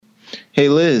Hey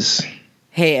Liz,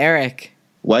 Hey, Eric.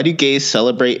 why do gays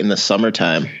celebrate in the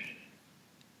summertime?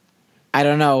 I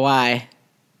don't know why.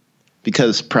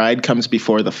 Because pride comes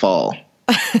before the fall.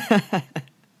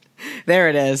 There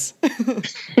it is.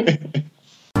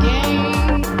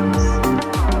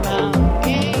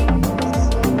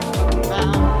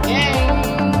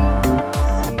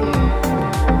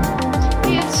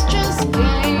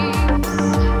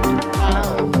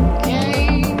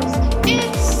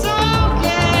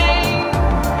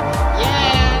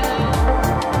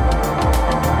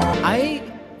 I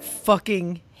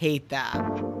fucking hate that.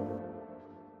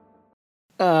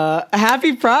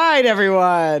 Happy Pride,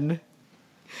 everyone!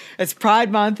 It's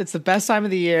Pride Month. It's the best time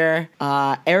of the year.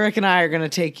 Eric and I are going to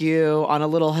take you on a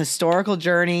little historical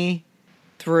journey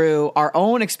through our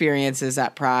own experiences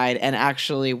at Pride and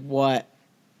actually what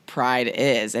Pride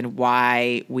is and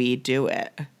why we do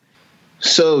it.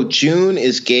 So June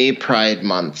is Gay Pride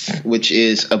Month, which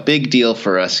is a big deal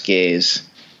for us gays,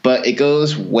 but it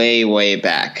goes way, way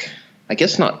back. I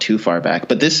guess not too far back,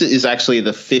 but this is actually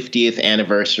the 50th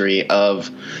anniversary of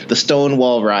the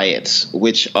Stonewall riots,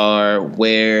 which are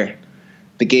where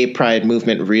the gay pride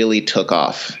movement really took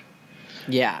off.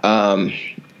 Yeah.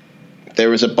 There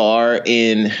was a bar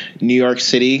in New York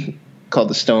City called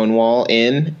the Stonewall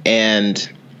Inn, and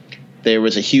there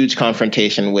was a huge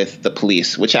confrontation with the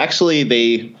police, which actually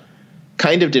they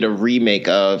kind of did a remake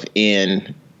of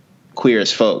in Queer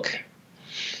as Folk.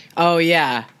 Oh,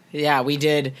 yeah. Yeah, we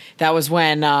did. That was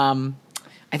when I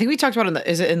think we talked about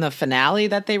is it in the finale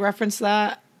that they referenced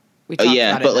that? We talked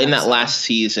about but it in that last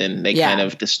season, they kind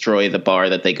of destroy the bar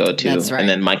that they go to. That's right. And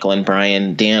then Michael and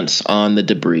Brian dance on the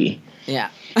debris. Yeah.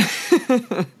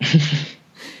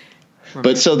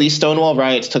 But so these Stonewall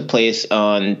riots took place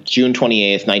on June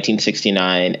 28th,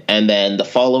 1969. And then the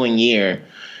following year,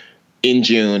 in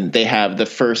June, they have the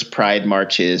first Pride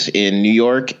marches in New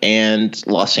York and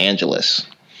Los Angeles.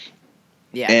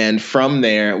 Yeah. And from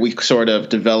there, we sort of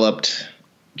developed,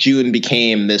 June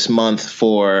became this month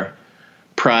for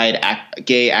Pride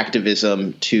gay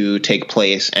activism to take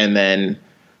place. And then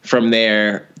from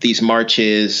there, these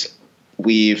marches,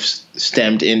 we've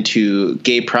stemmed into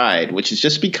Gay Pride, which has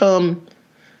just become,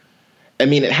 I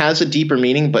mean, it has a deeper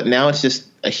meaning, but now it's just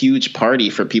a huge party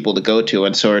for people to go to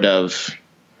and sort of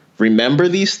remember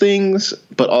these things,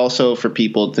 but also for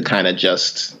people to kind of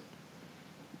just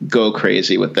go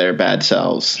crazy with their bad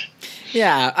selves.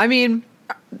 Yeah, I mean,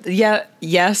 yeah,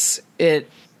 yes,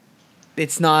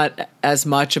 it's not as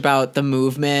much about the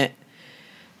movement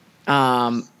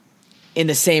in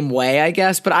the same way, I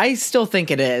guess, but I still think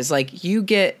it is. Like, you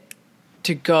get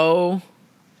to go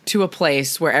to a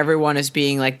place where everyone is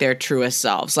being like their truest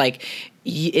selves. Like,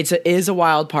 it is a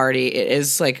wild party. It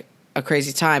is like a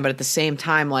crazy time, but at the same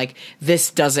time, like, this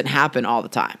doesn't happen all the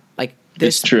time. Like,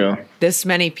 this, it's true. This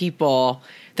many people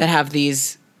that have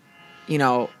these, you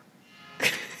know,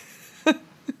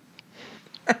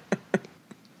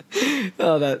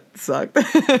 oh, that sucked.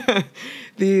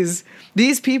 These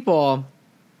people,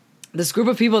 this group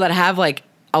of people that have like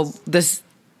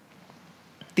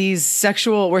we're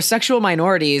sexual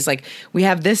minorities. Like, we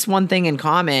have this one thing in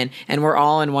common, and we're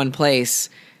all in one place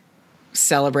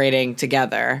celebrating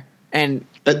together. And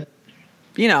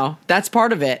you know, that's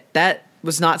part of it. That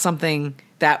was not something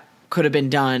that could have been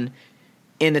done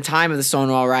in the time of the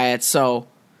Stonewall riots. So,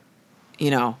 you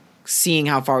know, seeing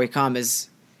how far we come is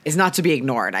not to be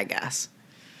ignored, I guess.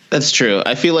 That's true.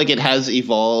 I feel like it has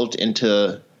evolved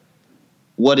into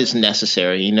what is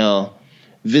necessary. You know,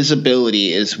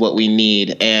 visibility is what we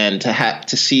need, and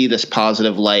to see this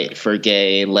positive light for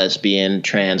gay, lesbian,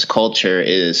 trans culture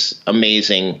is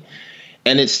amazing.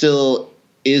 And it still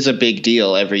is a big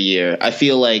deal every year. I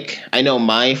feel like, I know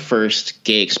my first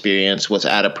gay experience was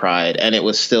at a Pride, and it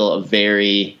was still a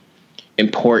very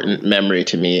important memory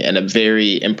to me and a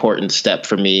very important step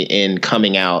for me in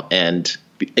coming out and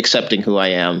accepting who I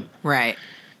am. Right.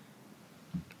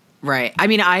 I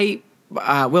mean,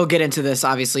 we'll get into this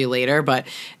obviously later, but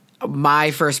my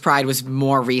first Pride was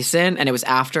more recent, and it was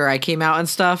after I came out and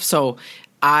stuff. So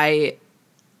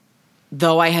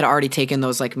though I had already taken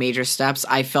those like major steps,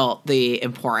 I felt the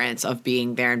importance of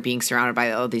being there and being surrounded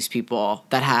by all these people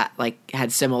that had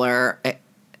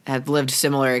lived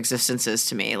similar existences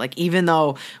to me. Like, even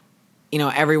though, you know,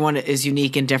 everyone is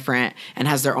unique and different and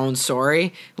has their own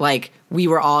story, like, we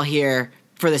were all here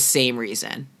for the same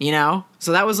reason, you know?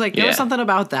 So that was like, there was something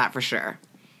about that for sure.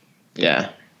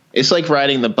 Yeah. It's like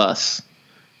riding the bus.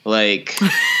 Like,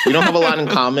 we don't have a lot in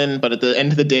common, but at the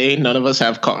end of the day, none of us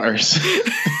have cars.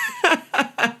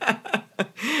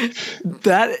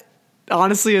 That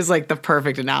honestly is like the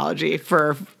perfect analogy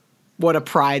for what a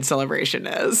Pride celebration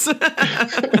is.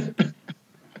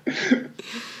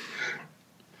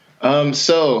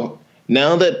 So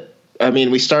now that, I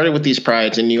mean, we started with these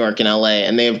prides in New York and LA,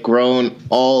 and they have grown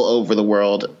all over the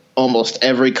world. Almost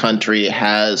every country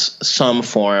has some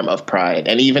form of pride.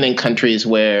 And even in countries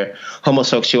where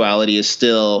homosexuality is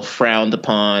still frowned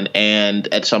upon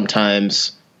and at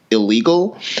sometimes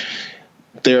illegal,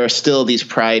 there are still these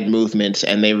pride movements,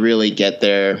 and they really get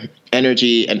their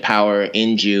energy and power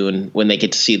in June when they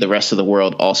get to see the rest of the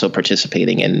world also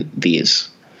participating in these.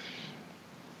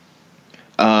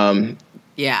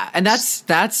 Yeah, and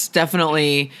that's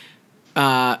definitely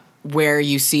where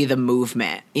you see the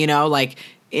movement. You know, like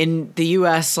in the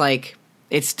U.S., like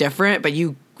it's different, but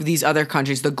these other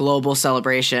countries, the global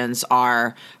celebrations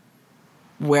are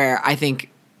where I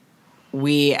think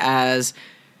we as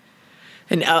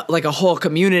like a whole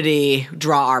community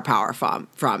draw our power from.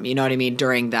 You know what I mean?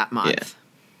 During that month.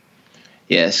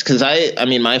 Yeah. Yes, because I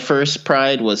mean, my first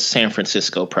Pride was San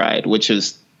Francisco Pride, which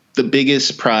is the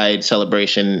biggest pride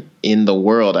celebration in the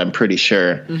world, I'm pretty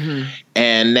sure. Mm-hmm.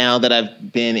 And now that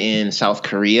I've been in South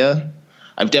Korea,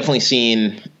 I've definitely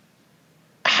seen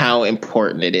how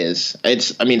important it is.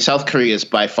 South Korea is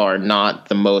by far not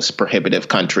the most prohibitive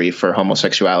country for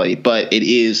homosexuality, but it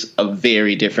is a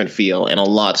very different feel and a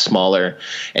lot smaller.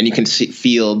 And you can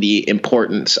feel the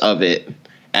importance of it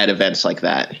at events like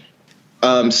that.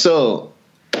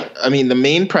 The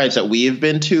main prides that we have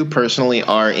been to personally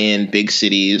are in big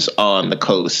cities on the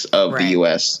coast of the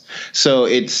U.S. So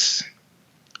it's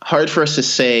hard for us to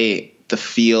say the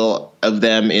feel of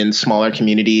them in smaller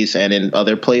communities and in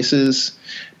other places.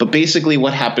 But basically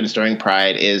what happens during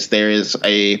Pride is there is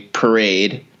a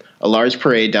parade, a large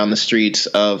parade down the streets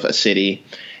of a city,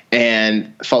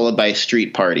 and followed by a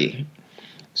street party.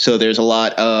 So there's a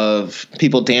lot of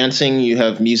people dancing. You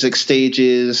have music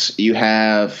stages. You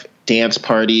have dance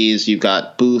parties. You've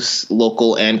got booths,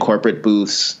 local and corporate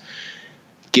booths,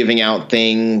 giving out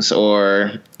things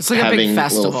or it's like having a big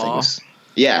festival. Little things.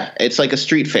 Yeah, it's like a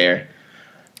street fair.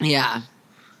 Yeah.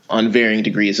 On varying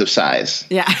degrees of size.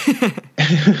 Yeah.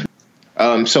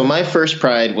 So my first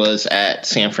Pride was at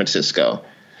San Francisco,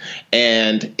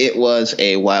 and it was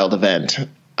a wild event.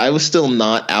 I was still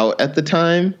not out at the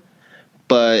time,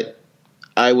 but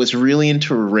I was really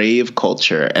into rave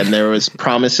culture, and there was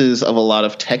promises of a lot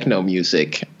of techno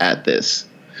music at this.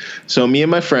 So me and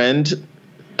my friend,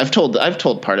 I've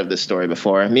told part of this story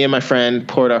before. Me and my friend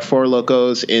poured our Four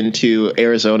Locos into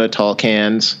Arizona tall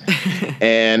cans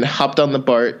and hopped on the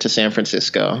BART to San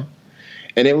Francisco.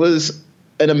 And it was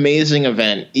an amazing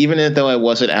event. Even though I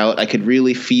wasn't out, I could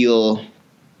really feel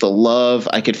the love.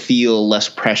 I could feel less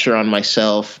pressure on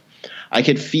myself. I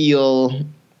could feel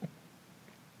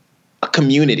a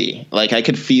community. Like I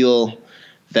could feel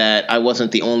that I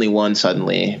wasn't the only one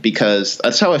suddenly, because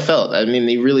that's how I felt. I mean,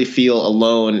 you really feel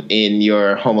alone in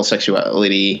your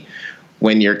homosexuality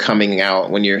when you're coming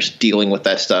out, when you're dealing with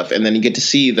that stuff. And then you get to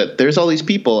see that there's all these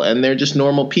people, and they're just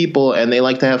normal people, and they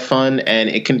like to have fun, and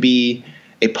it can be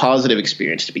a positive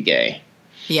experience to be gay.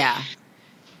 Yeah.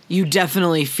 You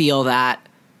definitely feel that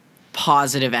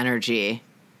positive energy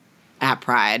at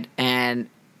Pride. And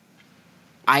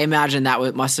I imagine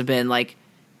that must have been like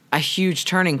a huge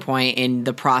turning point in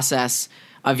the process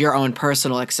of your own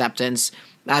personal acceptance.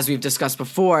 As we've discussed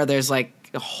before, there's like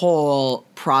a whole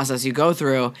process you go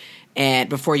through, and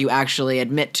before you actually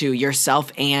admit to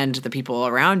yourself and the people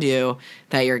around you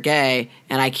that you're gay.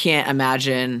 And I can't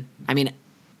imagine, I mean,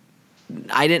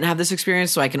 I didn't have this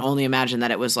experience, so I can only imagine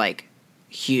that it was like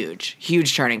huge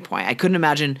turning point. I couldn't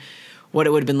imagine what it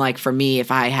would have been like for me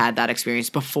if I had that experience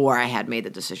before I had made the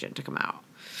decision to come out.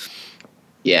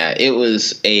 Yeah, it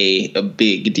was a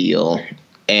big deal.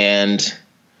 And,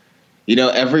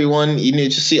 everyone,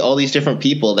 just see all these different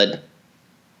people that,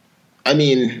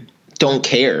 don't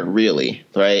care really,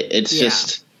 right? It's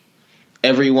just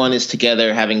everyone is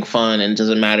together having fun, and it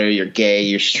doesn't matter you're gay,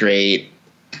 you're straight,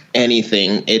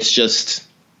 anything. It's just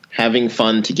having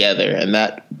fun together. And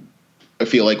that, I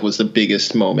feel like, was the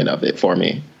biggest moment of it for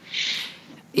me.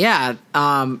 Yeah.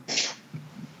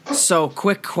 So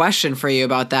quick question for you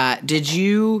about that. Did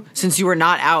you, since you were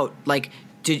not out,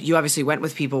 you obviously went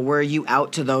with people, were you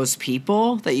out to those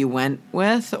people that you went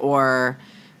with, or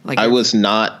like? I was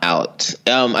not out.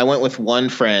 I went with one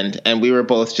friend, and we were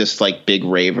both just like big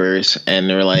ravers, and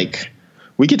they were like,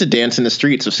 we get to dance in the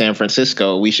streets of San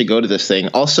Francisco. We should go to this thing.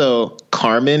 Also,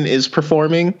 Carmen is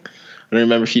performing. I don't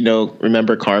remember if you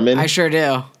remember Carmen. I sure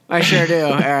do,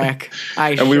 Eric.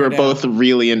 And we were both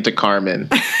really into Carmen.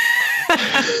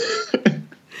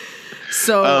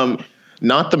 So,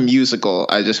 not the musical.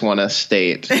 I just want to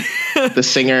state the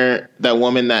singer, that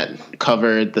woman that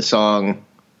covered the song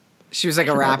She was like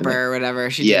a rapper or whatever.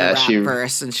 She did a rap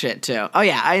verse and shit too. Oh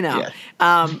yeah, I know.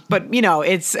 Yeah. But you know,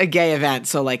 it's a gay event,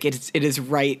 so like it is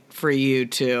right for you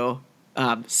to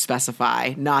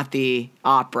specify, not the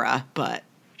opera, but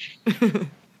the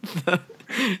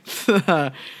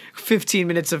 15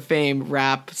 minutes of fame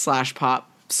rap / pop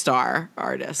star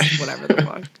artist, whatever the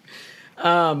fuck.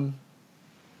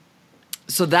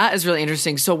 So that is really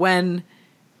interesting. So when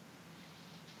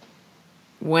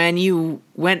you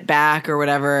went back or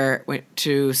whatever, went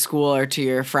to school or to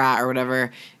your frat or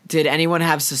whatever, did anyone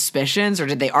have suspicions, or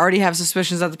did they already have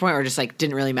suspicions at the point, or just like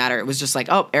didn't really matter? It was just like,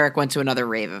 oh, Eric went to another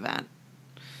rave event.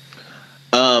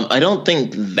 I don't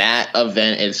think that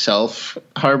event itself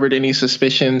harbored any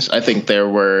suspicions. I think there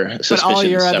were suspicions but all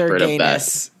your separate other of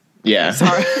that. Yeah.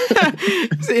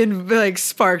 Like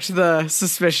sparked the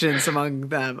suspicions among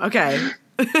them. Okay.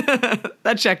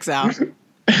 That checks out.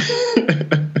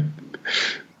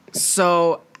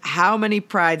 So how many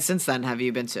Prides since then have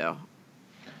you been to?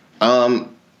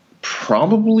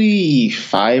 Probably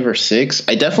 5 or 6.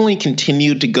 I definitely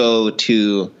continued to go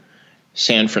to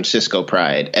San Francisco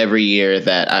Pride every year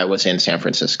that I was in San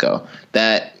Francisco.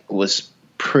 That was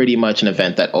pretty much an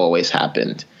event that always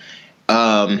happened.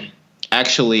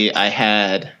 Actually, I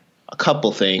had a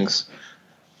couple things.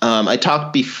 I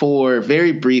talked before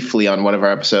very briefly on one of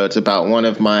our episodes about one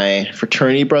of my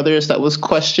fraternity brothers that was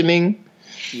questioning.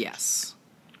 Yes.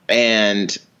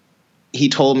 And he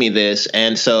told me this.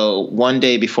 And so one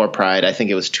day before Pride, I think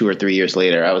it was 2 or 3 years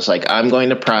later, I was like, I'm going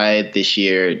to Pride this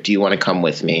year. Do you want to come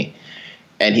with me?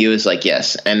 And he was like,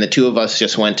 yes. And the two of us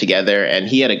just went together, and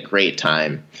he had a great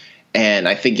time. And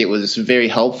I think it was very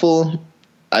helpful.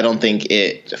 I don't think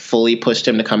it fully pushed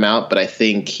him to come out, but I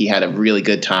think he had a really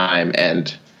good time.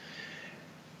 And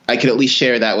I could at least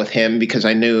share that with him, because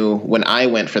I knew when I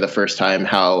went for the first time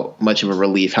how much of a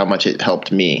relief, how much it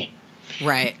helped me.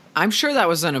 Right. I'm sure that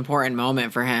was an important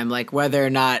moment for him, like whether or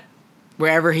not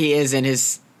wherever he is in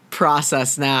his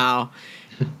process now,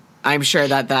 I'm sure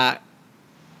that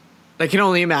I can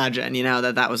only imagine, you know,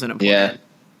 that was an important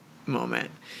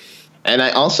moment. And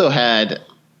I also had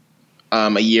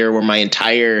a year where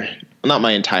not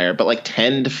my entire, but like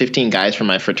 10 to 15 guys from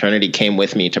my fraternity came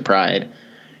with me to Pride,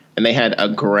 and they had a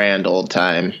grand old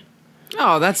time.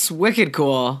 Oh, that's wicked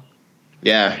cool.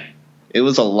 Yeah, it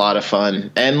was a lot of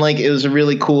fun. And like, it was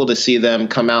really cool to see them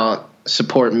come out,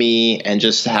 support me, and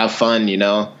just have fun, you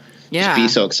know? Yeah. Just be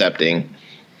so accepting.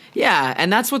 Yeah,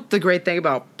 and that's what the great thing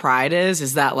about Pride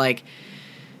is that like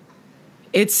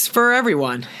it's for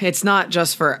everyone. It's not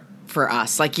just for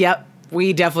us. Like, yep,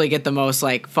 we definitely get the most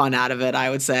like fun out of it, I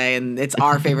would say, and it's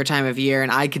our favorite time of year.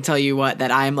 And I can tell you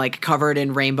that I'm like covered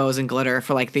in rainbows and glitter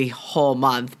for like the whole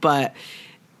month, but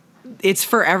it's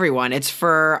for everyone. It's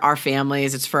for our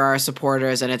families, it's for our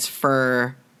supporters, and it's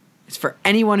for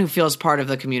anyone who feels part of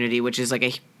the community, which is like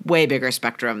a way bigger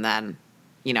spectrum than,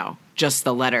 you know, just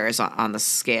the letters on the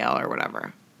scale or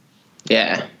whatever.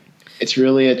 Yeah. It's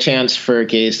really a chance for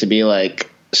gays to be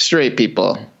like, straight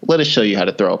people, let us show you how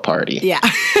to throw a party. Yeah.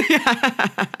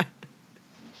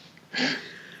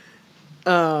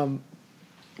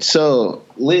 So,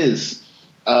 Liz,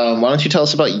 why don't you tell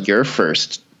us about your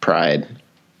first Pride?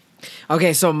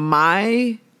 Okay, so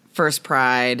my first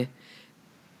Pride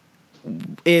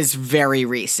is very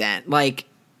recent. Like,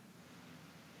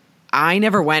 I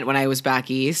never went when I was back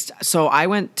east. So I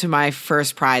went to my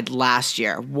first Pride last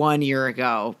year, 1 year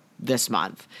ago this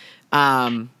month.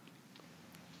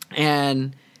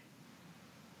 And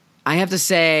I have to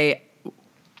say,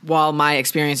 while my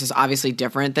experience is obviously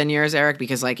different than yours, Eric,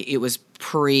 because like it was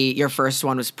your first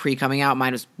one was pre coming out.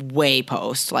 Mine was way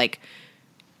post, like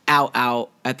out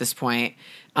at this point.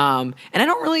 And I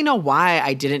don't really know why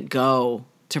I didn't go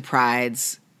to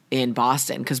Prides in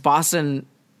Boston, because Boston,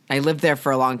 I lived there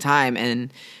for a long time,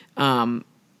 and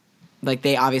like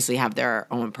they obviously have their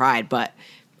own Pride, but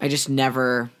I just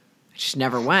never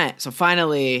went. So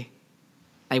finally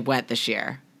I went this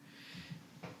year.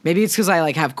 Maybe it's because I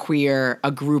like have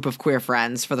a group of queer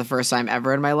friends for the first time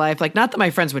ever in my life. Like, not that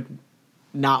my friends would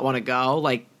not want to go,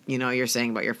 like, you know, you're saying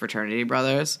about your fraternity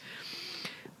brothers.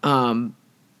 But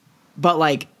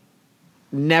like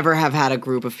never have had a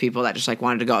group of people that just like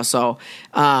wanted to go. So,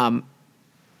 I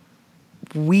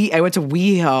went to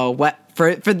WeHo.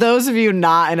 For those of you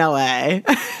not in LA,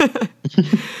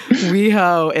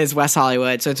 WeHo is West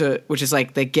Hollywood, which is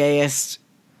like the gayest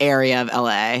area of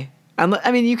LA.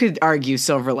 I mean, you could argue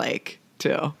Silver Lake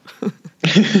too, but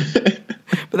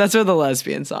that's where the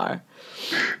lesbians are.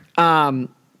 And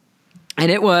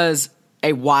it was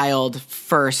a wild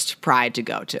first Pride to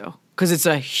go to, because it's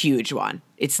a huge one.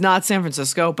 It's not San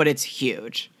Francisco, but it's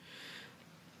huge.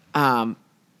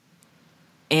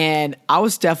 And I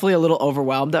was definitely a little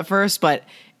overwhelmed at first, but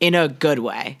in a good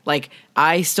way. Like,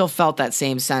 I still felt that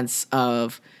same sense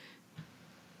of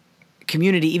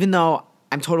community, even though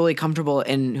I'm totally comfortable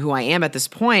in who I am at this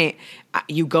point.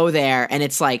 You go there and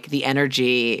it's like the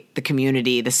energy, the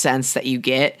community, the sense that you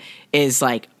get is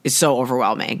so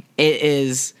overwhelming. It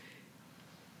is,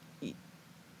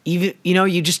 even,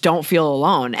 you just don't feel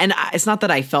alone. And it's not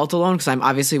that I felt alone because I'm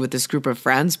obviously with this group of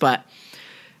friends, but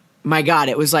my God,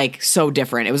 it was like so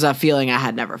different. It was a feeling I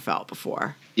had never felt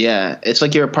before. Yeah. It's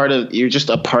like you're just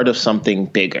a part of something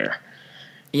bigger.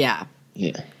 Yeah.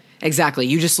 Yeah. Exactly.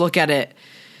 You just look at it,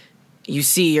 you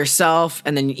see yourself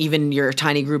and then even your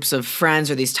tiny groups of friends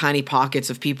or these tiny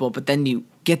pockets of people, but then you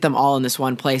get them all in this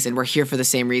one place and we're here for the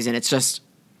same reason. It's just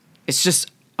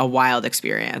a wild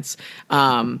experience.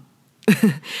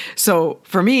 So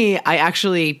for me, I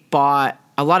actually bought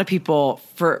a lot of people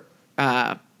for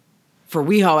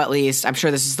WeHo, at least. I'm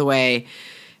sure this is the way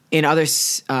in other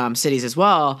cities as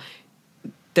well.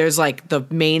 There's like the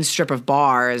main strip of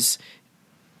bars,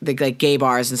 the like gay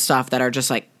bars and stuff that are just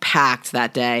like packed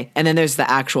that day. And then there's the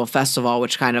actual festival,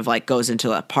 which kind of like goes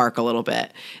into a park a little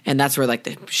bit. And that's where like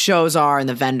the shows are and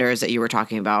the vendors that you were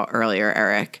talking about earlier,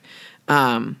 Eric.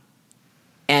 And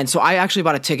so I actually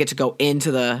bought a ticket to go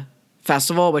into the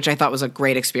festival, which I thought was a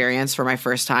great experience for my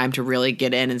first time to really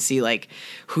get in and see like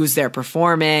who's there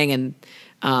performing. And,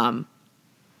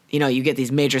 you get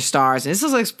these major stars and this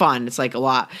is like fun. It's like a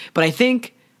lot, but I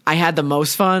think I had the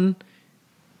most fun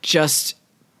just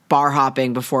bar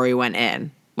hopping before we went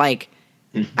in. Like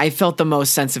I felt the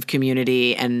most sense of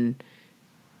community and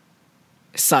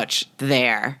such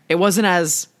there. It wasn't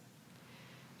as,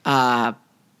 I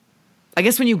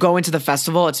guess when you go into the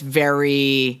festival, it's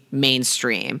very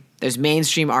mainstream. There's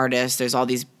mainstream artists. There's all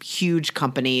these huge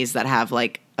companies that have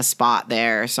like a spot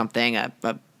there or something, a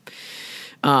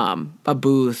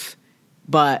booth.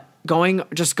 But going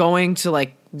to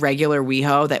like regular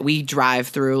WeHo that we drive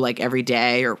through like every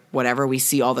day or whatever, we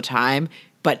see all the time.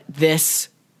 But this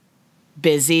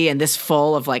busy and this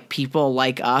full of like people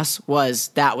like us was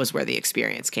where the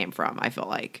experience came from, I feel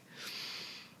like.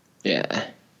 Yeah.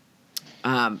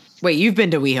 Wait, you've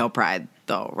been to WeHo Pride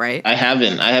though, right? I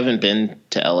haven't been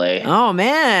to LA. Oh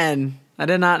man, I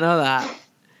did not know that.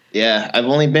 Yeah, I've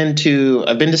been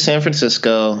to San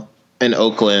Francisco and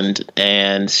Oakland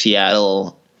and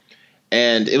Seattle,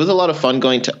 and it was a lot of fun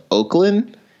going to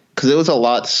Oakland because it was a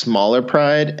lot smaller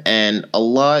Pride and a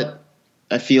lot,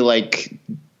 I feel like,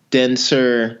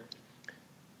 denser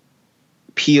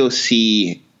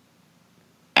POC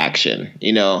action,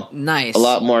 Nice. A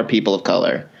lot more people of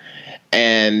color.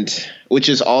 And which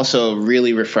is also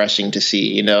really refreshing to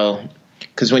see,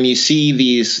 because when you see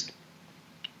these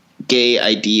gay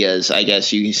ideas, I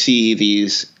guess you see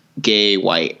these gay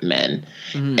white men,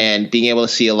 and being able to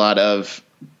see a lot of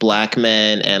black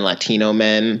men and Latino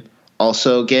men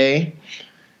also gay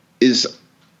is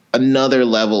another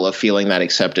level of feeling that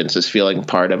acceptance, is feeling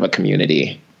part of a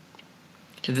community.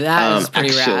 That is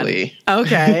pretty rad.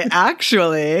 Okay,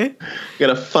 actually.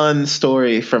 Got a fun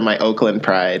story from my Oakland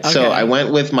Pride. Okay. So I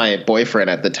went with my boyfriend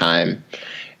at the time,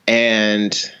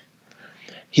 and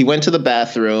he went to the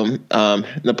bathroom,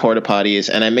 the porta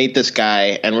potties, and I met this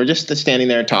guy, and we're just standing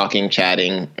there talking,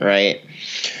 chatting, right?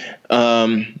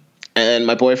 And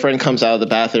my boyfriend comes out of the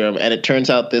bathroom, and it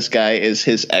turns out this guy is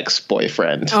his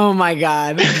ex-boyfriend. Oh, my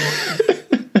God.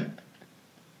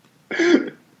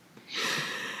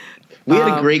 We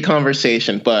had a great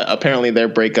conversation, but apparently their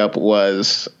breakup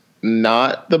was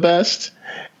not the best.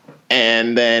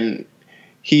 And then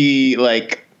he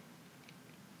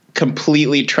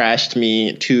completely trashed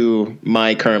me to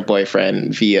my current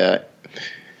boyfriend via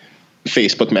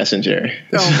Facebook Messenger.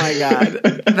 Oh my God.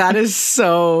 That is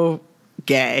so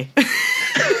gay.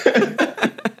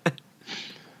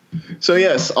 So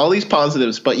yes, all these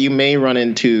positives, but you may run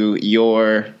into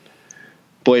your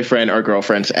boyfriend or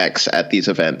girlfriend's ex at these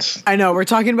events. I know, we're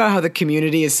talking about how the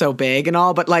community is so big and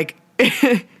all, but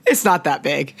it's not that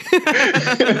big.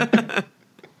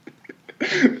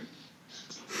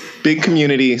 Big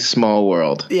community, small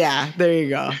world. Yeah, there you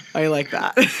go. I like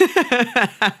that.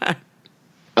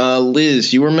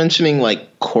 Liz, you were mentioning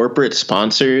corporate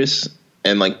sponsors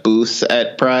and booths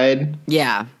at Pride.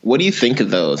 Yeah. What do you think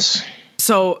of those?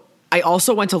 So I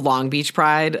also went to Long Beach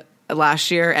Pride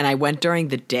last year, and I went during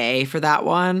the day for that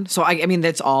one. So I mean,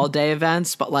 that's all day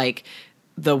events, but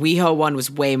the WeHo one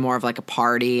was way more of a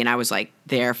party, and I was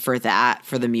there for that,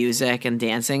 for the music and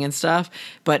dancing and stuff.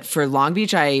 But for Long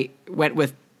Beach, I went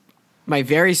with my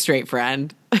very straight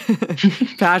friend,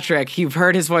 Patrick. You've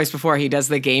heard his voice before. He does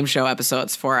the game show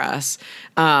episodes for us.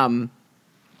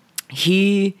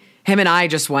 He him and I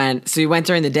just went. So we went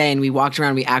during the day and we walked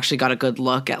around. We actually got a good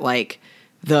look at like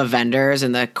the vendors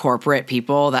and the corporate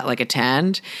people that like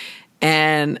attend.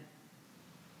 And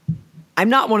I'm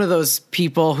not one of those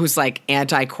people who's like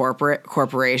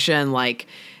corporation, like,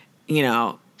 you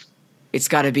know, it's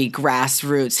got to be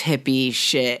grassroots hippie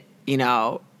shit, you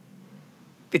know,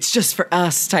 it's just for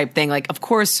us type thing. Like, of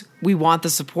course, we want the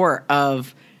support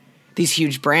of these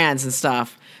huge brands and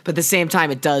stuff, but at the same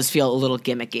time, it does feel a little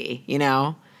gimmicky, you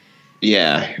know?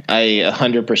 Yeah, I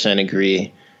 100%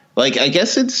 agree. Like, I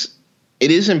guess it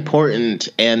is important,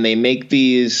 and they make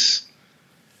these,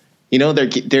 you know,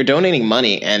 they're donating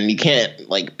money, and you can't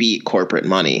like beat corporate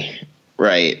money,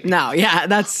 right? No, yeah,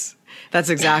 that's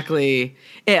exactly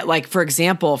it. Like, for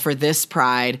example, for this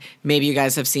Pride, maybe you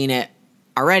guys have seen it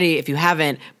already. If you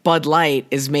haven't, Bud Light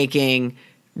is making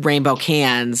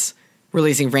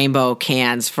releasing rainbow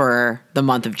cans for the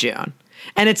month of June.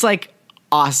 And it's like,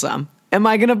 awesome. Am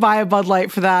I going to buy a Bud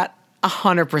Light for that?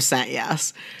 100%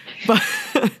 yes.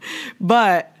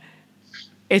 But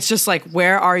it's just like,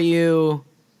 where are you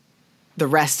the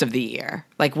rest of the year?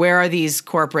 Like, where are these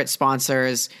corporate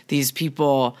sponsors, these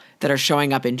people that are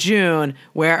showing up in June?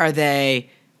 Where are they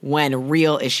when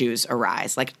real issues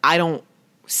arise? Like, I don't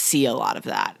see a lot of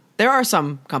that. There are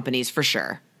some companies for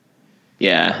sure.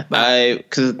 Yeah,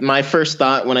 because my first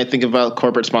thought when I think about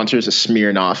corporate sponsors is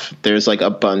Smirnoff. There's like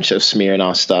a bunch of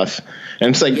Smirnoff stuff.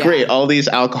 And it's like, great, all these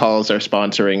alcohols are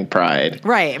sponsoring Pride.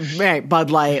 Right.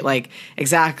 Bud Light, like,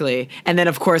 exactly. And then,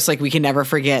 of course, like, we can never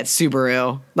forget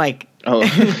Subaru. Like,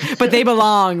 but they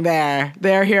belong there.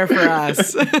 They're here for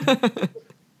us.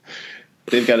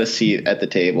 They've got a seat at the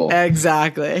table.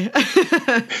 Exactly.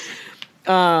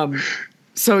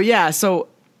 So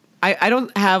I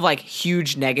don't have like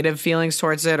huge negative feelings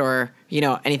towards it or, you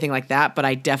know, anything like that, but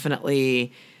I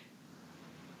definitely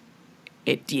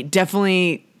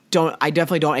don't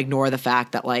ignore the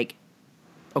fact that like,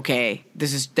 okay,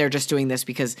 they're just doing this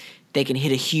because they can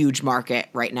hit a huge market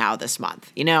right now this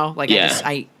month, you know? Like,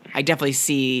 I definitely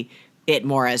see it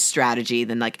more as strategy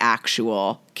than like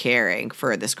actual caring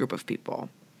for this group of people.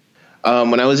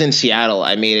 When I was in Seattle,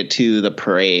 I made it to the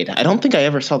parade. I don't think I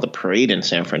ever saw the parade in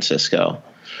San Francisco.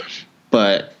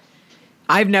 But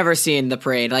I've never seen the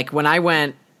parade. Like, when I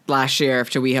went last year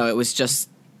to WeHo, it was just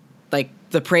like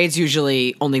the parade's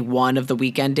usually only one of the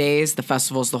weekend days. The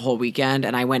festival's the whole weekend,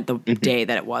 and I went the day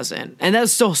that it wasn't, and that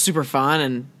was still super fun.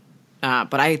 And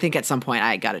but I think at some point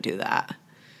I got to do that.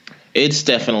 It's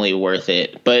definitely worth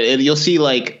it. But you'll see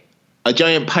like a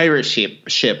giant pirate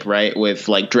ship, right, with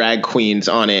like drag queens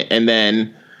on it, and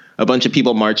then a bunch of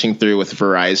people marching through with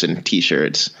Verizon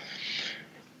T-shirts.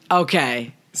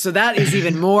 Okay. So that is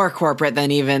even more corporate than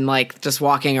even like just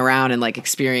walking around and like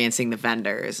experiencing the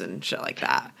vendors and shit like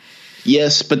that.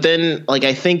 Yes, but then like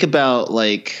I think about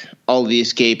like all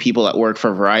these gay people that work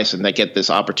for Verizon that get this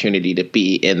opportunity to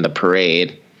be in the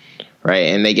parade, right?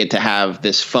 And they get to have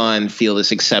this fun, feel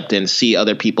this acceptance, see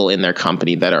other people in their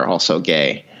company that are also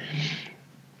gay.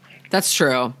 That's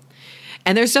true.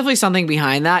 And there's definitely something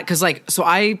behind that because like, so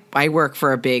I work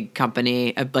for a big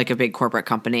company, like a big corporate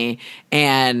company,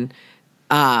 and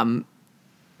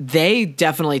they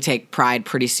definitely take Pride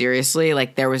pretty seriously.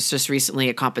 Like, there was just recently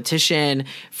a competition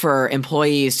for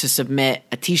employees to submit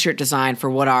a T-shirt design for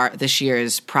what are this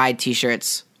year's Pride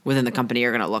T-shirts within the company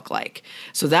are going to look like.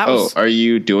 So that was. Oh, are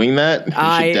you doing that? You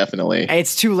should definitely.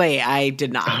 It's too late. I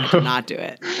did not do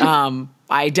it.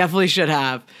 I definitely should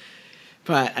have,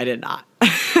 but I did not.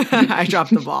 I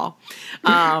dropped the ball.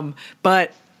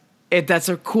 But that's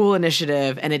a cool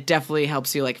initiative, and it definitely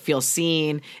helps you like feel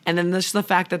seen. And then there's the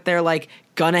fact that they're like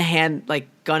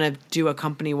gonna do a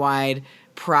company-wide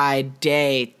Pride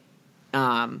Day,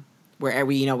 where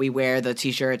we wear the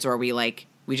T-shirts or we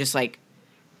just like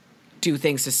do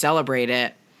things to celebrate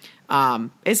it.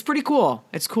 It's pretty cool.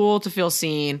 It's cool to feel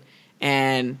seen,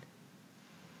 and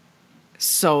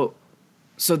so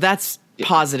that's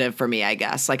positive for me, I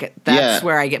guess. Like, that's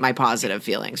where I get my positive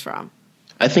feelings from.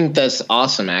 I think that's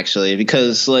awesome, actually,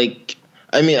 because, like,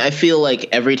 I mean, I feel like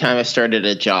every time I started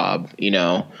a job, you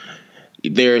know,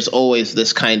 there's always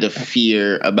this kind of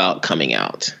fear about coming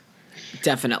out.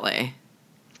 Definitely.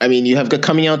 I mean, you have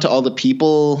coming out to all the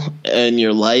people in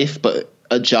your life, but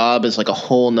a job is like a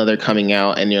whole nother coming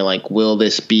out, and you're like, will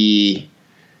this be,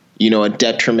 you know, a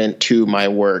detriment to my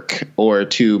work or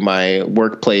to my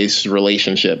workplace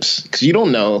relationships? Because you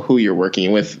don't know who you're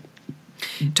working with.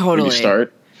 Totally. When you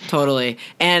start. Totally.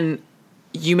 And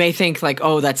you may think like,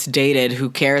 oh, that's dated. Who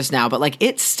cares now? But like,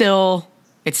 it still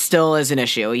is an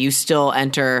issue. You still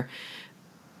enter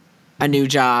a new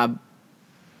job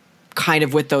kind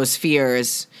of with those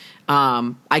fears,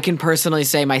 I can personally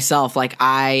say myself, like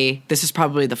this is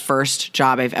probably the first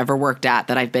job I've ever worked at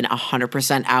that I've been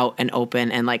 100% out and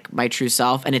open and like my true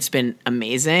self. And it's been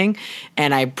amazing.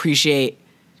 And I appreciate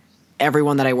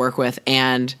everyone that I work with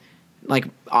and like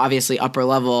obviously upper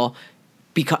level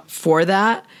for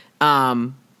that.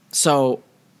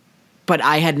 But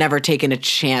I had never taken a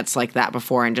chance like that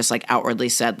before and just like outwardly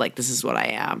said like, this is what I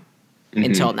am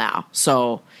until now.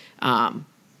 So,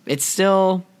 it's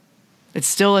still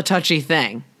a touchy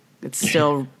thing. It's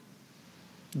still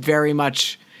very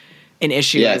much an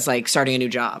issue as like starting a new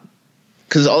job.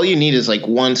 Because all you need is like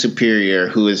one superior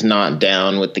who is not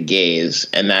down with the gays,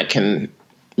 and that can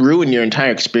ruin your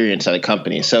entire experience at a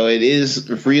company. So it is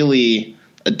really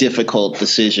a difficult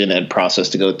decision and process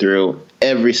to go through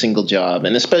every single job.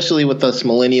 And especially with us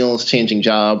millennials changing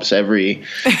jobs every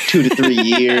 2 to 3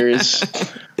 years.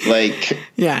 Like,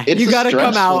 yeah, you got to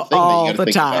come out all the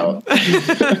time.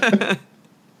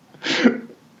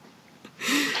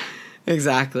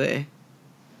 Exactly.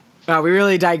 Wow, we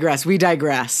really digress. We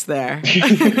digress there.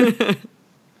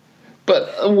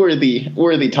 But a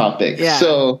worthy topic. Yeah.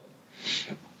 So,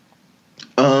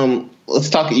 let's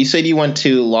talk. You said you went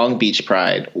to Long Beach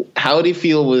Pride. How do you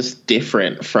feel was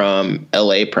different from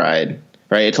LA Pride?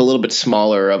 Right, it's a little bit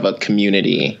smaller of a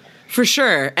community. For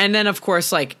sure. And then, of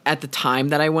course, like at the time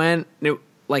that I went,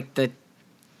 like the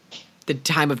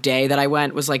time of day that I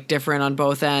went was like different on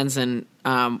both ends and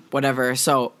whatever.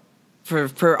 So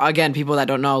for again, people that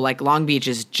don't know, like Long Beach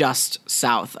is just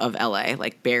south of LA,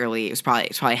 like barely. It's probably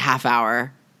a half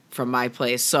hour from my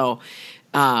place. So,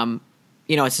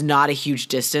 it's not a huge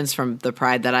distance from the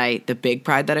big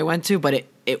Pride that I went to, but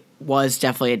it was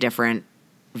definitely a different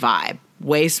vibe.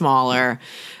 Way smaller.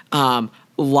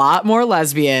 Lot more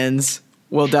lesbians.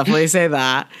 We'll definitely say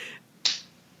that.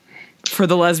 For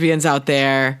the lesbians out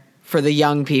there, for the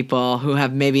young people who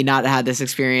have maybe not had this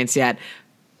experience yet,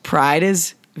 Pride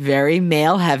is very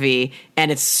male heavy and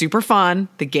it's super fun.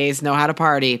 The gays know how to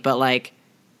party, but like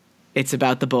it's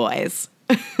about the boys.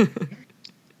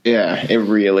 Yeah, it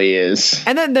really is.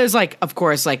 And then there's like, of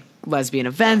course, like lesbian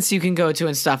events you can go to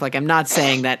and stuff. Like I'm not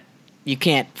saying that you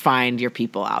can't find your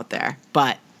people out there,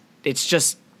 but it's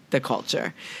just the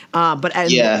culture. They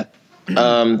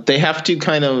have to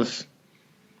kind of,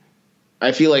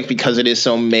 I feel like because it is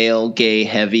so male, gay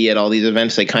heavy at all these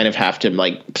events, they kind of have to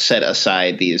like set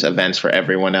aside these events for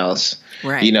everyone else.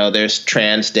 Right. There's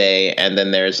Trans Day and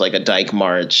then there's like a Dyke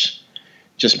March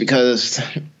just because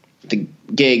the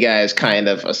gay guys kind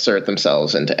of assert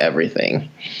themselves into everything.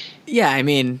 Yeah. I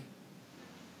mean,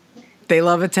 they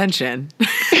love attention.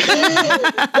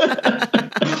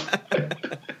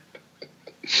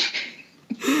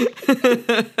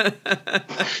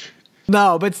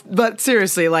 No, but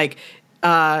seriously, like,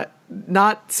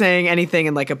 not saying anything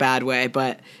in like a bad way,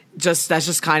 but that's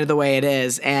just kind of the way it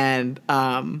is. And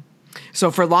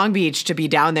so for Long Beach to be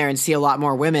down there and see a lot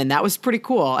more women, that was pretty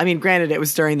cool. I mean, granted, it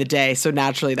was during the day, so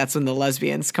naturally that's when the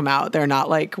lesbians come out. They're not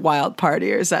like wild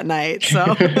partiers at night.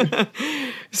 So,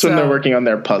 so when they're working on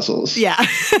their puzzles. Yeah.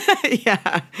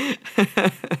 Yeah.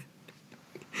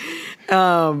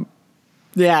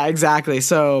 Yeah, exactly.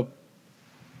 So,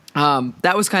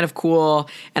 that was kind of cool.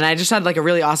 And I just had like a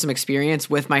really awesome experience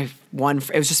with my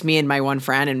it was just me and my one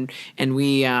friend and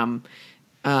we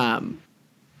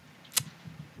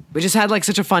just had like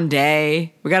such a fun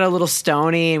day. We got a little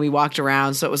stony and we walked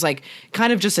around. So it was like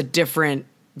kind of just a different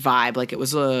vibe. Like it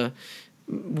was a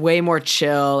way more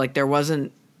chill. Like there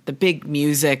wasn't the big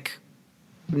music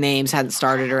names hadn't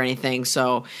started or anything.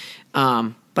 So,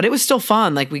 but it was still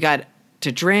fun. Like we got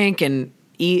to drink and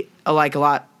eat like a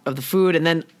lot of the food. And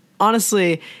then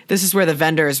honestly, this is where the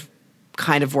vendors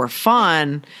kind of were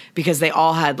fun because they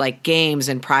all had like games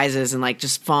and prizes and like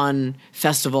just fun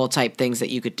festival type things that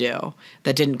you could do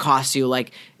that didn't cost you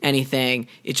like anything.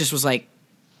 It just was like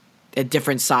a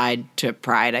different side to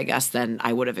Pride, I guess, than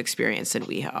I would have experienced in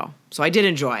WeHo. So I did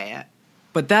enjoy it.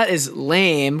 But that is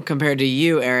lame compared to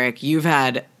you, Eric. You've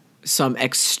had some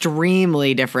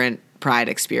extremely different Pride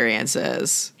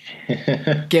experiences,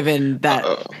 given that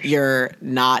you're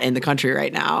not in the country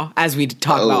right now, as we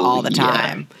talk about all the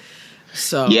time.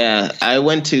 So yeah, I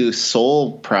went to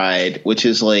Seoul Pride, which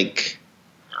is like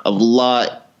a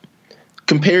lot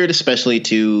compared, especially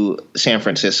to San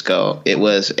Francisco. It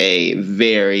was a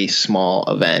very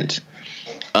small event.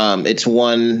 It's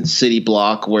one city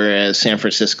block, whereas San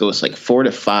Francisco is like 4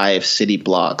 to 5 city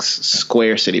blocks,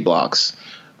 square city blocks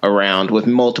around with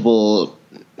multiple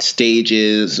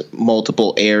stages,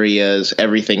 multiple areas,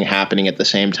 everything happening at the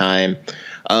same time.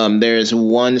 There's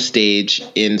one stage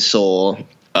in Seoul.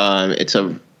 It's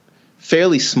a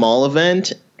fairly small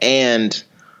event, and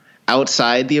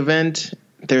outside the event,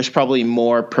 there's probably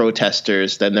more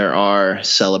protesters than there are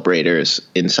celebrators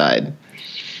inside.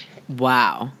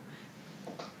 Wow.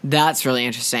 That's really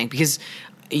interesting because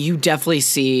you definitely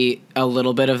see a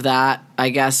little bit of that, I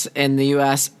guess, in the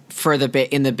US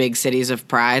in the big cities of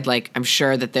Pride. Like, I'm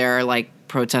sure that there are like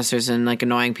protesters and like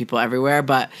annoying people everywhere,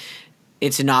 but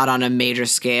it's not on a major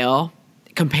scale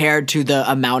compared to the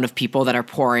amount of people that are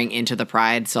pouring into the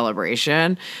Pride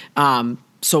celebration.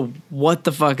 So what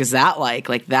the fuck is that like?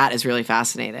 Like, that is really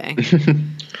fascinating.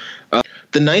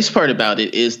 The nice part about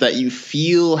it is that you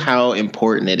feel how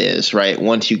important it is, right?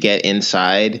 Once you get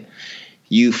inside,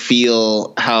 you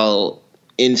feel how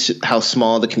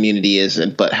small the community is,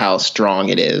 but how strong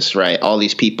it is, right? All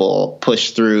these people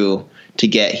push through to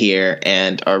get here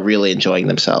and are really enjoying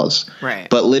themselves. Right.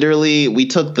 But literally, we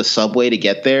took the subway to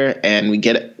get there, and we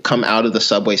come out of the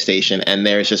subway station, and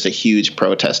there's just a huge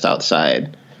protest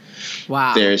outside.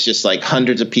 Wow. There's just like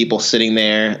hundreds of people sitting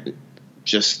there,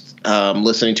 just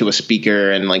listening to a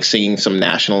speaker and like singing some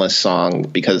nationalist song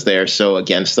because they're so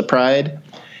against the Pride.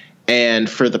 And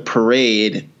for the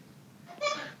parade,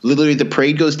 literally the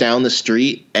parade goes down the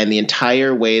street, and the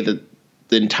entire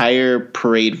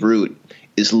parade route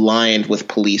is lined with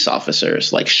police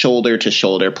officers, like shoulder to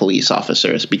shoulder police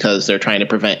officers, because they're trying to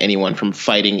prevent anyone from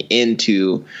fighting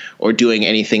into or doing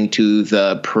anything to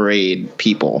the parade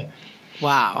people.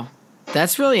 Wow.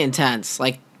 That's really intense.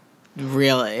 Like,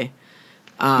 really.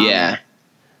 Yeah.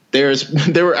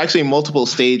 There were actually multiple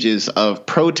stages of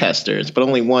protesters, but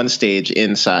only one stage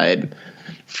inside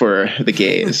for the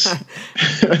gays.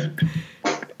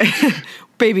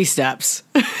 Baby steps.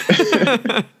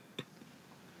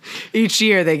 Each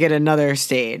year they get another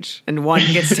stage, and one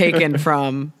gets taken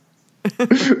from.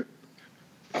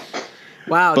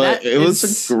 Wow. But it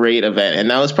was a great event,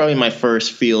 and that was probably my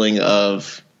first feeling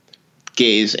of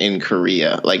gays in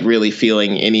Korea, like really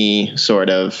feeling any sort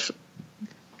of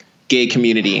gay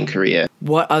community in Korea.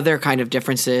 What other kind of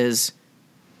differences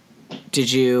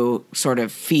did you sort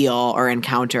of feel or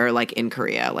encounter like in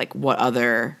Korea? Like, what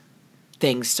other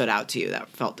things stood out to you that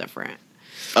felt different?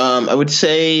 I would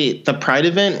say the Pride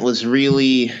event was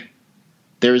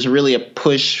there was really a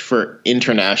push for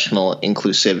international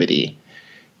inclusivity.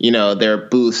 You know, there are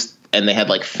booths and they had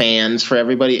like fans for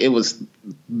everybody. It was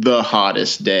the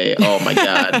hottest day. Oh my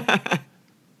God.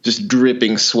 Just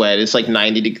dripping sweat. It's like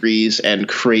 90 degrees and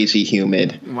crazy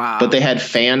humid. Wow. But they had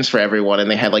fans for everyone, and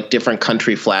they had like different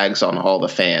country flags on all the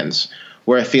fans,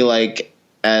 where I feel like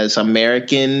as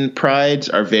American prides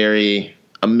are very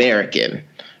American,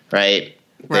 right?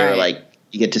 They're like,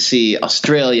 you get to see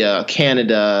Australia,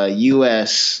 Canada,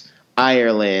 US,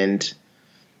 Ireland,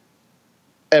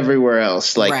 everywhere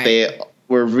else. Like they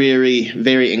were very,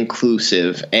 very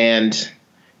inclusive. And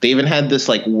they even had this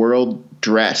like world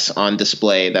dress on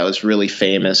display that was really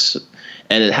famous,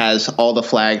 and it has all the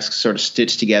flags sort of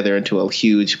stitched together into a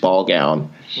huge ball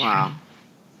gown. Wow.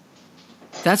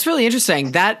 That's really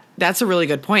interesting. That's a really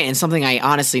good point, and something I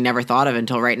honestly never thought of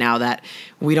until right now, that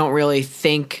we don't really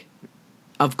think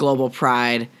of global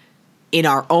pride in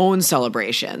our own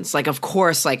celebrations. Like, of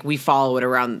course, like we follow it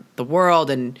around the world,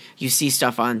 and you see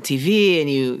stuff on TV, and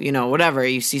you know, whatever,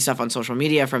 you see stuff on social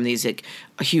media from these like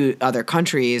huge other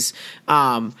countries.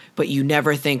 But you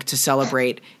never think to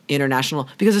celebrate international,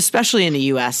 because especially in the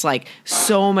US, like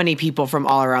so many people from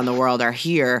all around the world are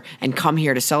here and come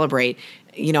here to celebrate.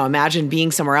 You know, imagine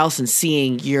being somewhere else and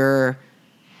seeing your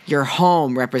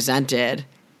home represented.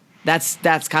 That's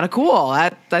kind of cool. I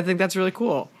think that's really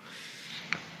cool.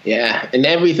 Yeah, and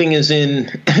everything is in.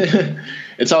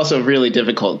 It's also really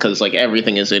difficult because like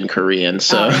everything is in Korean,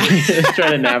 so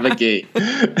trying to navigate.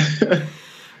 But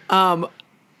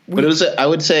I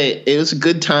would say it was a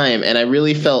good time, and I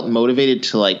really felt motivated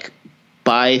to like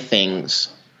buy things,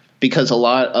 because a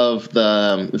lot of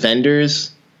the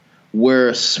vendors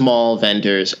were small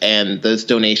vendors, and those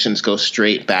donations go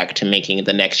straight back to making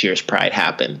the next year's Pride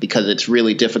happen, because it's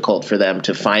really difficult for them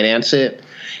to finance it,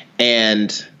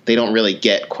 and they don't really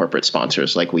get corporate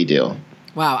sponsors like we do.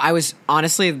 Wow. That was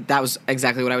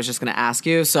exactly what I was just going to ask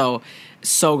you. So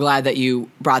glad that you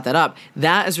brought that up.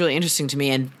 That is really interesting to me.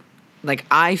 And like,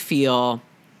 I feel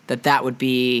that would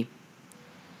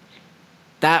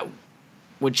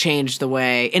change the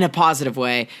way, in a positive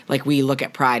way, like we look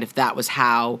at Pride, if that was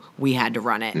how we had to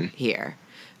run it here.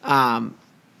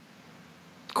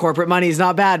 Corporate money is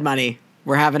not bad money.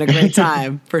 We're having a great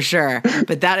time for sure.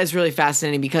 But that is really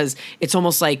fascinating, because it's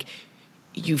almost like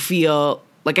I feel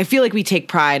like we take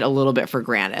Pride a little bit for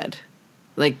granted.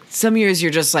 Like some years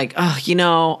you're just like, oh, you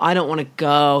know, I don't want to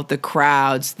go, the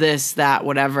crowds, this, that,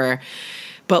 whatever.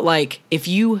 But like if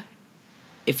you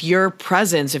if your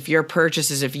presence, if your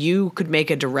purchases, if you could make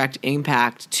a direct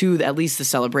impact to at least the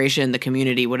celebration, the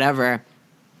community, whatever,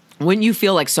 wouldn't you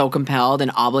feel like so compelled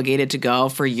and obligated to go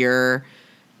to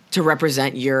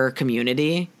represent your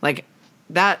community? Like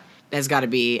that has got to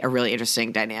be a really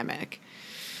interesting dynamic.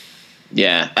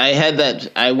 Yeah,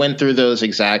 I went through those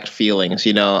exact feelings.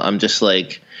 I'm just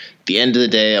like, at the end of the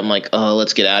day, I'm like, oh,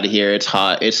 let's get out of here. It's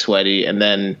hot, it's sweaty. And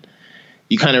then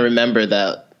you kind of remember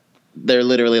that they're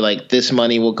literally like, this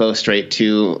money will go straight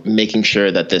to making sure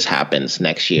that this happens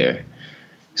next year.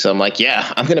 So I'm like,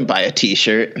 yeah, I'm going to buy a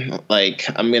t-shirt. Like,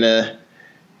 I'm going to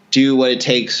do what it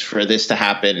takes for this to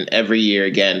happen every year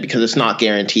again, because it's not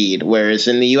guaranteed. Whereas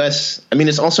in the US, I mean,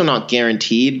 it's also not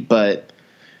guaranteed, but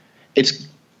it's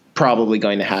probably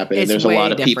going to happen. There's a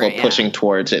lot of people pushing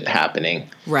towards it happening.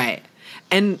 Right.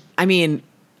 And I mean,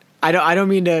 I don't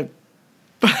mean to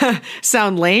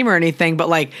sound lame or anything, but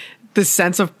like, the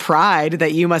sense of pride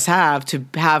that you must have to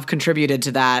have contributed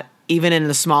to that, even in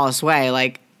the smallest way,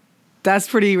 like that's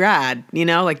pretty rad,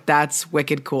 like that's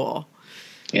wicked cool.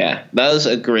 Yeah, that was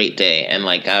a great day. And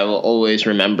like, I will always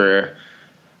remember,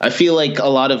 I feel like a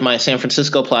lot of my San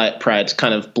Francisco prides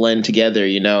kind of blend together.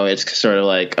 It's sort of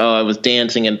like, oh, I was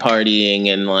dancing and partying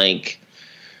and like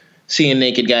seeing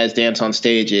naked guys dance on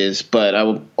stages. But I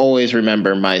will always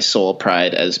remember my Seoul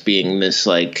pride as being this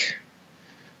like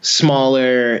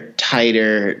smaller,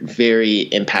 tighter, very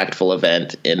impactful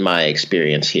event in my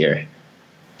experience here.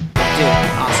 Dude,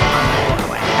 awesome. I'm blown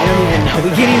away. I don't even know.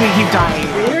 We can't even keep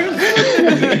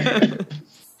dying.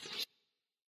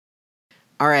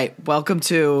 All right. Welcome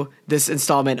to this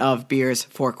installment of Beers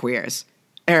for Queers.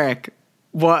 Eric,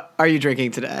 what are you drinking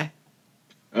today?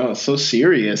 Oh, so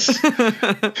serious.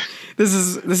 This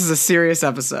is a serious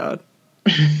episode.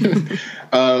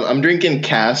 I'm drinking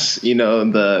Cass,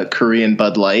 the Korean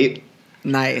Bud Light.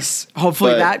 Nice.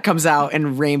 Hopefully that comes out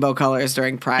in rainbow colors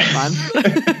during Pride Month.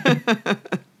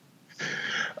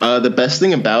 The best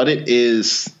thing about it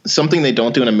is something they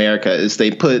don't do in America is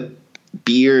they put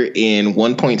beer in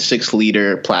 1.6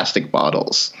 liter plastic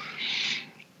bottles.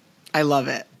 I love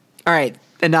it. All right.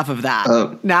 Enough of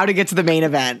that. Now to get to the main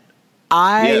event.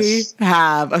 I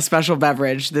have a special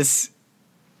beverage this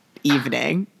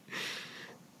evening.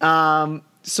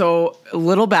 So a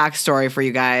little backstory for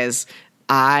you guys.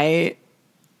 I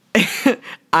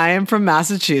am from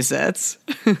Massachusetts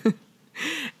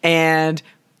and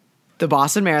the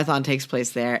Boston Marathon takes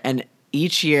place there. And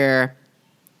each year,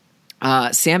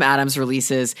 Sam Adams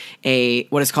releases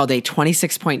what is called a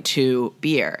 26.2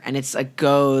 beer. And it's a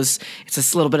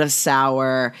little bit of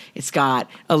sour. It's got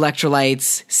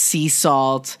electrolytes, sea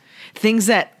salt, things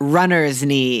that runners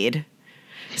need.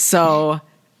 So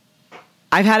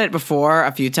I've had it before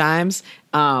a few times,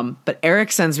 but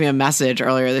Eric sends me a message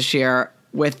earlier this year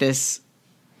with this,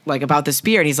 like about this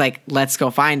beer, and he's like, let's go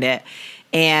find it.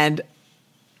 And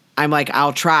I'm like,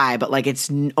 I'll try, but like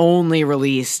it's only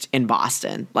released in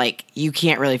Boston. Like you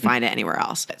can't really find it anywhere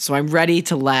else. So I'm ready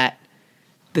to let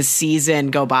the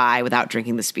season go by without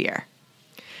drinking this beer.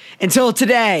 Until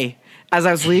today, as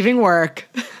I was leaving work,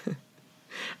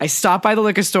 I stopped by the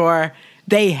liquor store.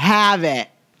 They have it.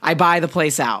 I buy the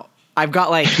place out. I've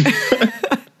got like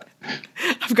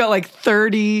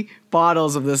 30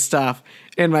 bottles of this stuff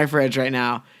in my fridge right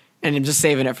now, and I'm just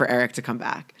saving it for Eric to come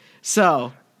back.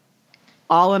 So,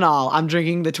 all in all, I'm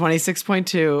drinking the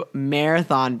 26.2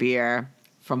 Marathon beer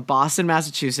from Boston,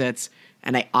 Massachusetts,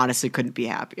 and I honestly couldn't be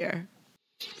happier.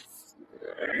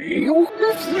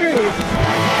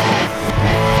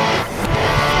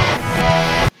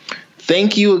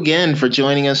 Thank you again for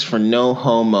joining us for No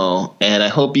Homo, and I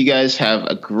hope you guys have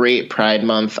a great Pride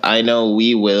Month. I know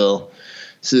we will.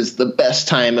 This is the best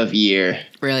time of year.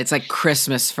 Really, it's like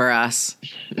Christmas for us.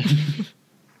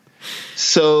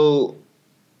 So,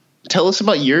 tell us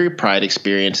about your Pride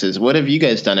experiences. What have you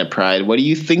guys done at Pride? What do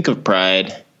you think of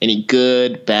Pride? Any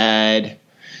good, bad,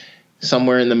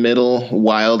 somewhere in the middle,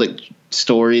 wild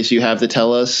stories you have to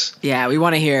tell us? Yeah, we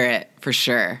want to hear it for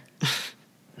sure.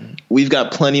 We've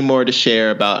got plenty more to share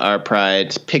about our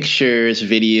Prides, pictures,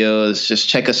 videos. Just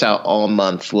check us out all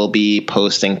month. We'll be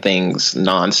posting things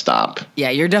nonstop.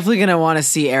 Yeah, you're definitely going to want to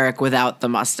see Eric without the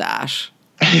mustache.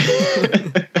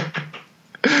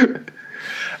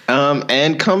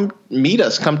 And come meet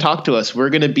us. Come talk to us. We're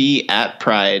going to be at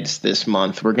Prides this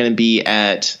month. We're going to be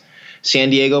at San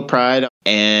Diego Pride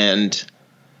and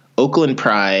Oakland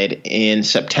Pride in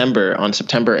September, on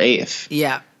September 8th.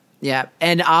 Yeah. Yeah,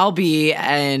 and I'll be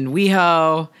in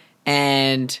WeHo,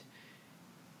 and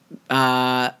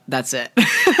that's it.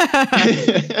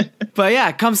 But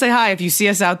yeah, come say hi. If you see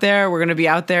us out there, we're going to be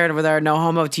out there with our No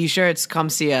Homo t-shirts. Come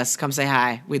see us. Come say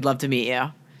hi. We'd love to meet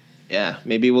you. Yeah,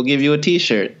 maybe we'll give you a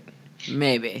t-shirt.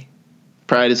 Maybe.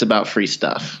 Pride is about free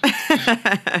stuff.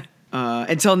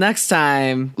 Until next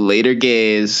time. Later,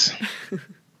 gays.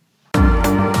 No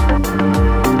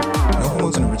Homo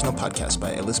is an original podcast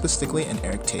by Elizabeth Stickley and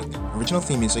Eric Tate. Original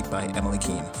theme music by Emily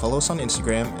Keene. Follow us on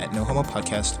Instagram at No Homo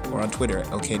Podcast or on Twitter at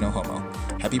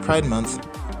OKNoHomo. Happy Pride Month.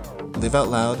 Live out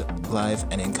loud, live,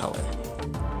 and in color.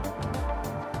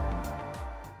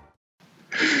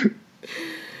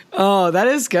 Oh, that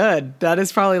is good. That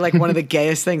is probably like one of the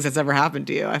gayest things that's ever happened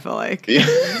to you, I feel like. Yeah.